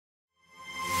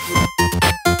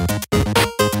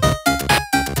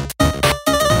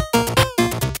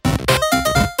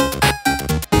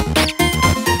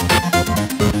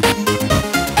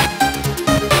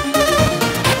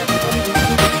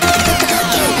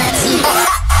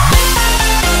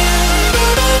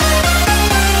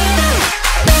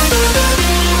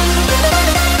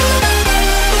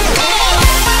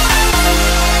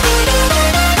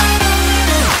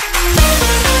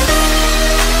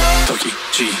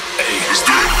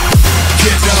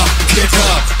get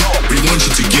up. We want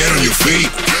you to get on your feet.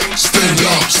 Stand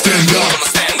up, stand up.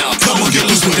 Come on, get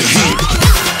loose with the heat.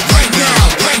 Right now,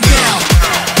 right now.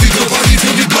 We go party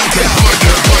till we black out.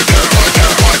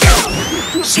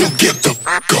 So get the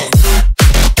fuck up.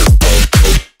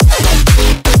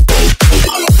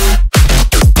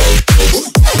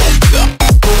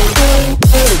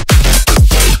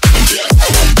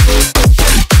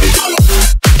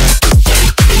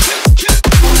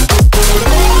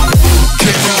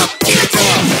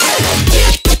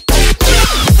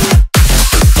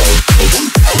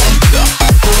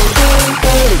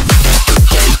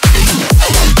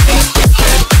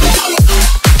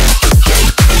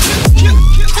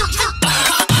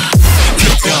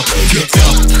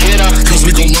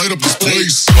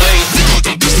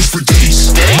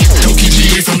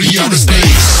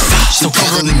 So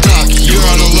cover and duck, you're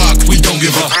out of luck, we don't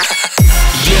give up.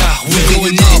 Yeah, we're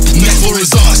going up, next floor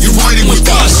is us, you're riding with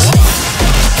us.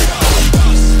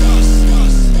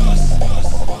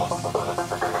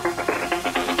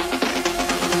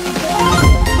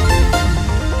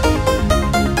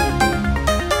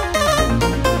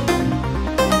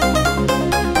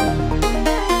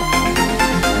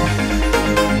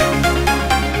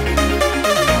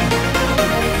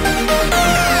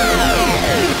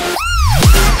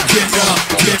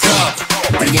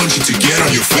 We want you to get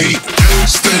on your feet.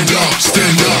 Stand up,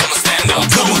 stand up.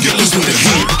 Come on, get loose with the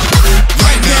heat.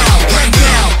 Right now, right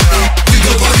now. We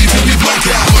go party till we black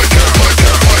out.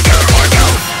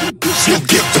 So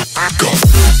get the fuck up.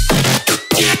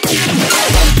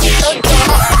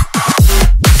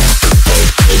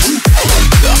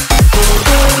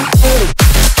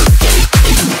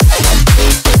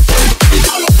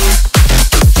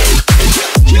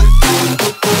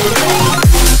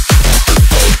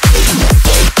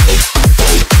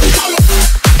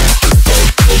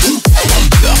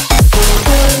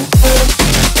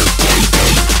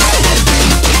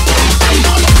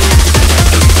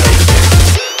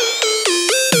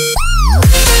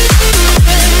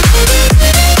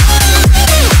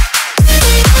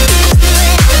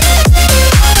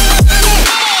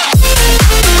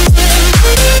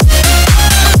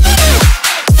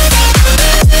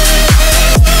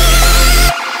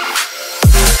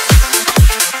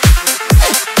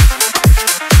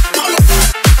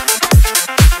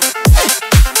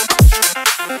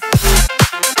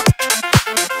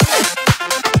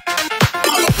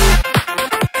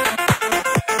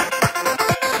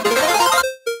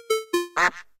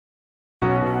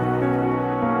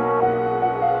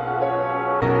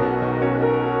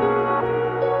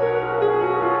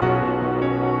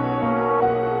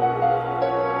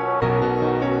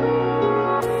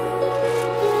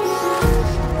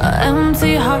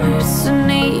 Empty hearts and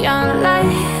neon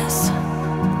lights,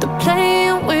 they're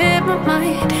playing with my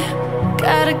mind.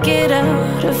 Gotta get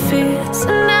out of here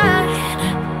tonight.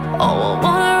 Oh, I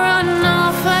wanna run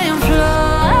off and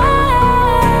fly,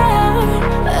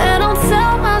 and I'll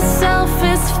tell myself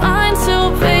it's fine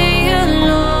to be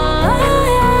alone,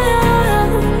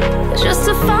 just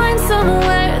to find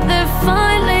somewhere that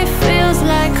finally feels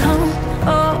like home.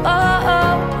 Oh, oh,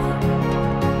 oh.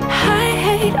 I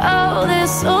hate all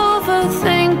this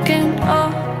overthinking.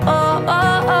 Oh, oh,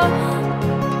 oh, oh.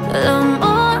 The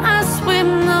more I swim,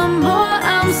 the more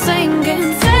I'm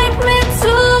sinking. Take me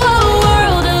to a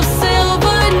world of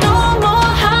silver. No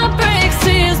more heartbreaks,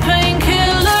 tears,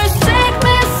 painkillers. Take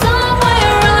me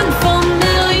somewhere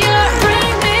unfamiliar.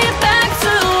 Bring me back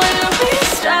to where we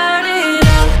started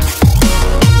out.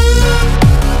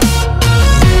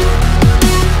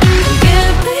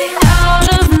 Get me out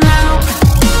of now,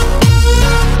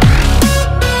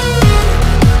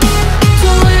 to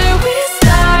where we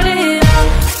started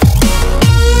out.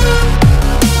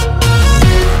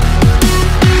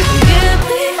 Get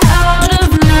me out of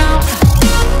now,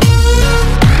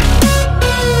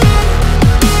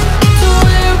 to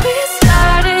where we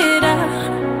started out.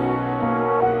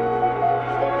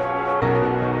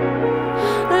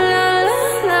 La la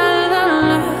la la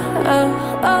la, oh,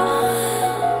 oh.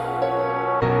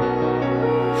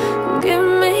 Get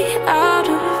me out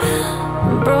of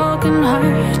broken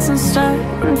hearts and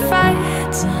starting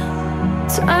fights,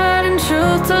 turning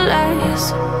truth to lies.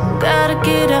 Gotta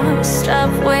get up,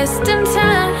 stop wasting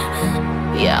time.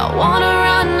 Yeah, I wanna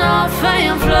run off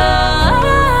and fly,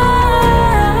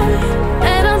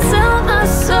 and I'll tell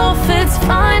myself it's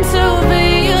fine to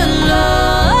be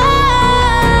alone,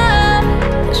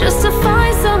 just to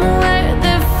find somewhere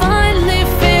that finally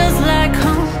feels like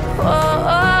home.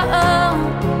 Oh, oh, oh.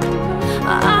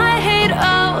 I hate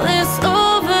all this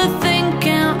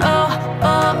overthinking. Oh,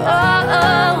 oh, oh,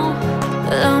 oh.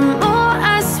 The more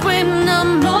I swim, the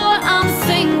more I'm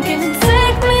sinking.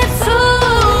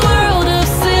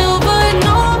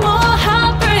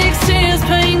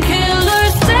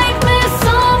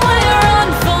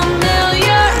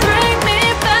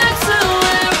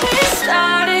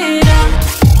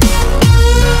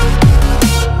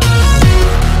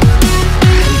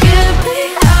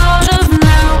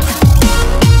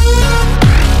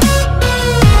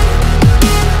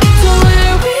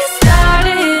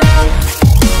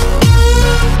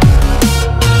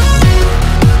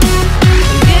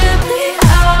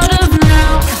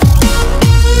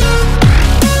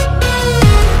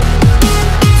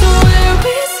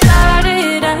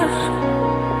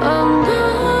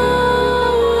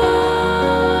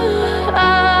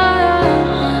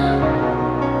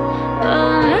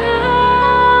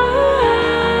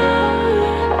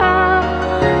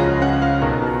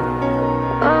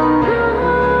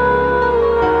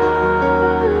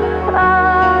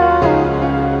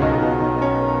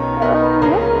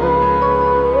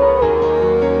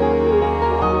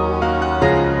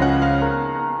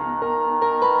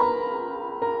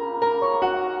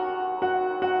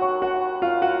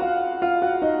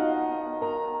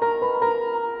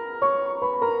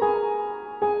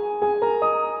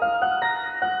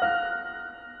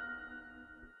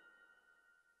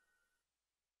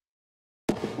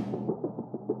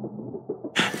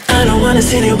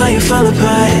 understand you, but you fall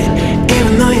apart.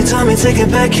 Even though you told me to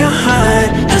get back your heart,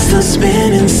 I still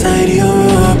spin inside your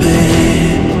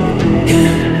orbit.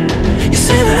 Yeah. You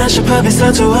say that I should probably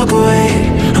start to walk away.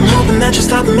 I'm hoping that you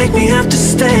stop and make me have to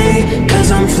stay, 'cause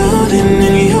I'm floating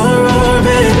in your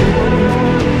orbit.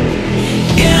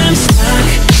 Yeah, I'm stuck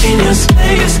in your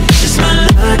space. It's my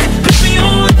luck, put me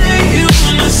away, you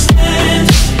understand.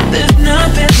 There's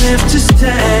nothing left to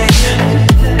say.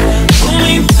 Pull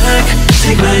me back,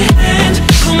 take my hand,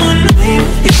 call my name,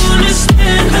 you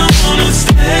understand, I wanna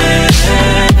stay.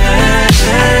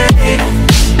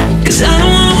 'Cause I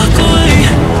don't wanna walk away.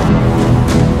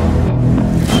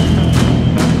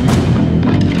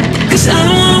 'Cause I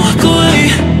don't wanna walk away.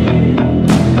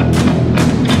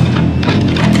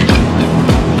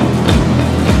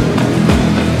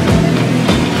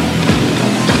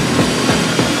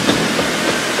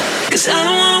 'Cause I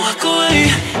don't wanna walk away.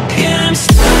 Yeah, I'm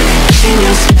stuck in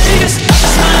your space.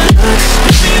 It's my luck,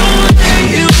 put me away,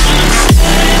 you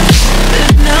understand.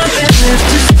 There's nothing left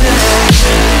to say.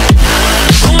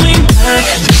 Pull me back,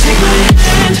 take my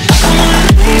hand, I wanna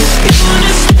leave, you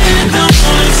understand, I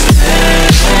wanna stay.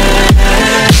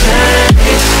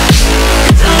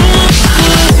 'Cause I don't wanna walk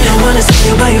away. I wanna see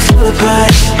you, but you fall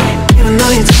apart. Even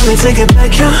though you told me to get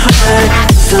back your heart,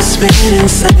 still spinning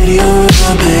inside your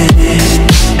orbit.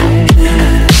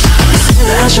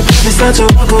 I should probably start to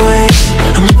walk away.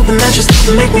 I'm hoping that you stop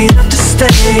and make me have to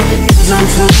stay, 'cause I'm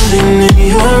floating in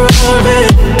your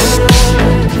orbit.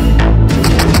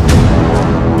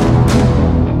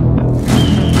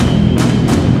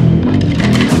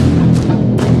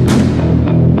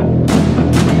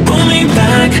 Pull me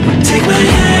back, take my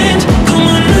hand, call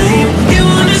my name, you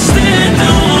understand, I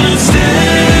wanna stay.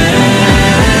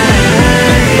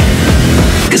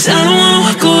 'Cause I don't wanna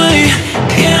walk away.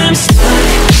 Yeah, I'm stuck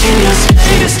in your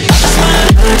space. It's my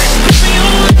luck, put me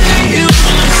away, you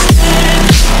understand.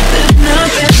 There's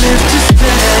nothing left to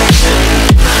say.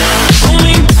 Pull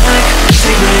me back,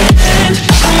 take my hand,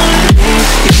 I wanna leave,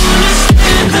 you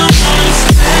understand, I wanna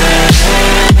stay.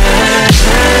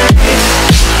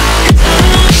 'Cause I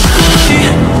don't wanna walk away.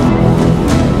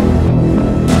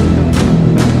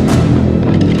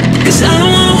 'Cause I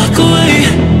don't wanna walk away.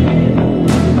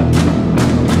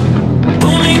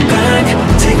 Pull me back,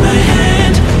 take my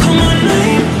hand, call my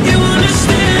name, you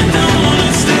understand, I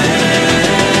wanna stay.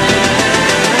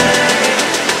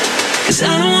 'Cause I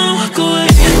don't wanna walk away.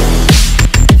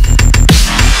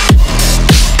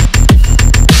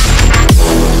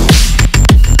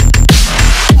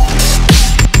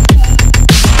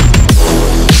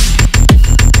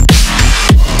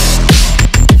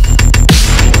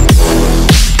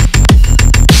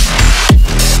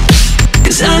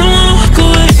 Cause I don't wanna walk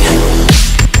away.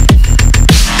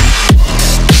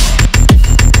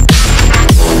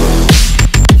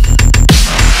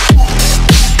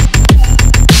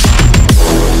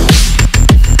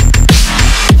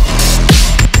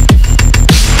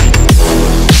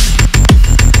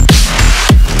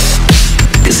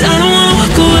 Cause I don't wanna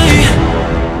walk away.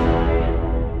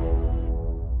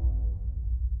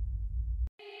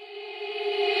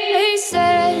 They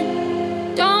said,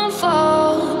 don't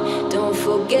fall. Don't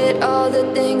forget all the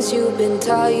things you've been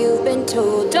taught, you've been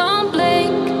told. Don't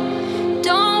blink,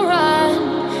 don't run.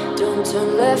 Don't turn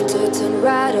left or turn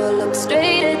right or look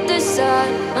straight at the sun.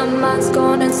 My mind's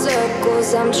going in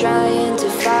circles, I'm trying to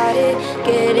fight it.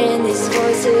 Getting these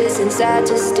voices inside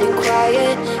to stay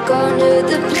quiet. Gone to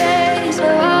the place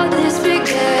where all this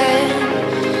began.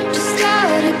 Just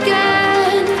start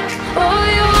again. Oh,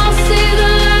 you won't see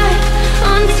the light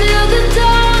until the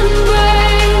dawn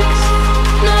breaks.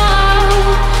 No,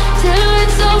 till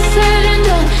it's all said and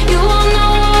done, you won't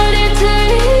know what it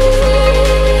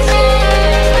takes.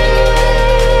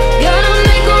 Gotta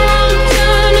make a wrong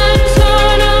turn and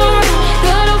turn around.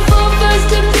 Gotta fall fast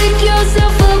to pick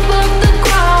yourself up off the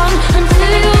ground.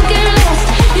 Until you get lost,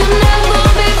 you'll never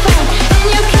be found. And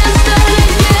you can't start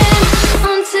again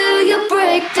until you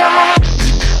break down.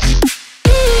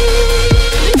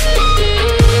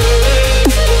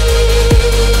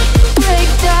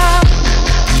 Break down.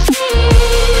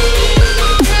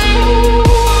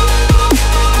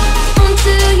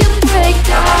 Until you break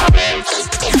down.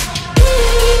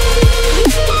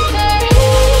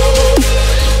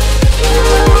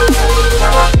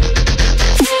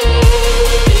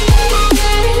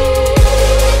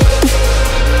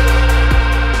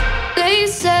 They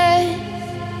say,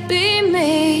 be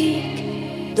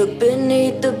meek. Look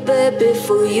beneath the bed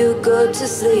before you go to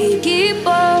sleep. Keep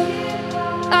on,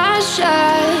 I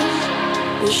shine.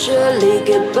 You'll surely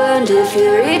get burned if you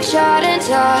reach out and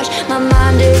touch. My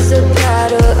mind is a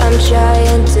battle, I'm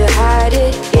trying to hide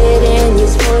it. Yeah. hidden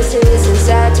these voices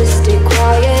inside to stay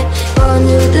quiet.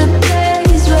 Onto the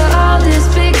place where all this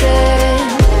began.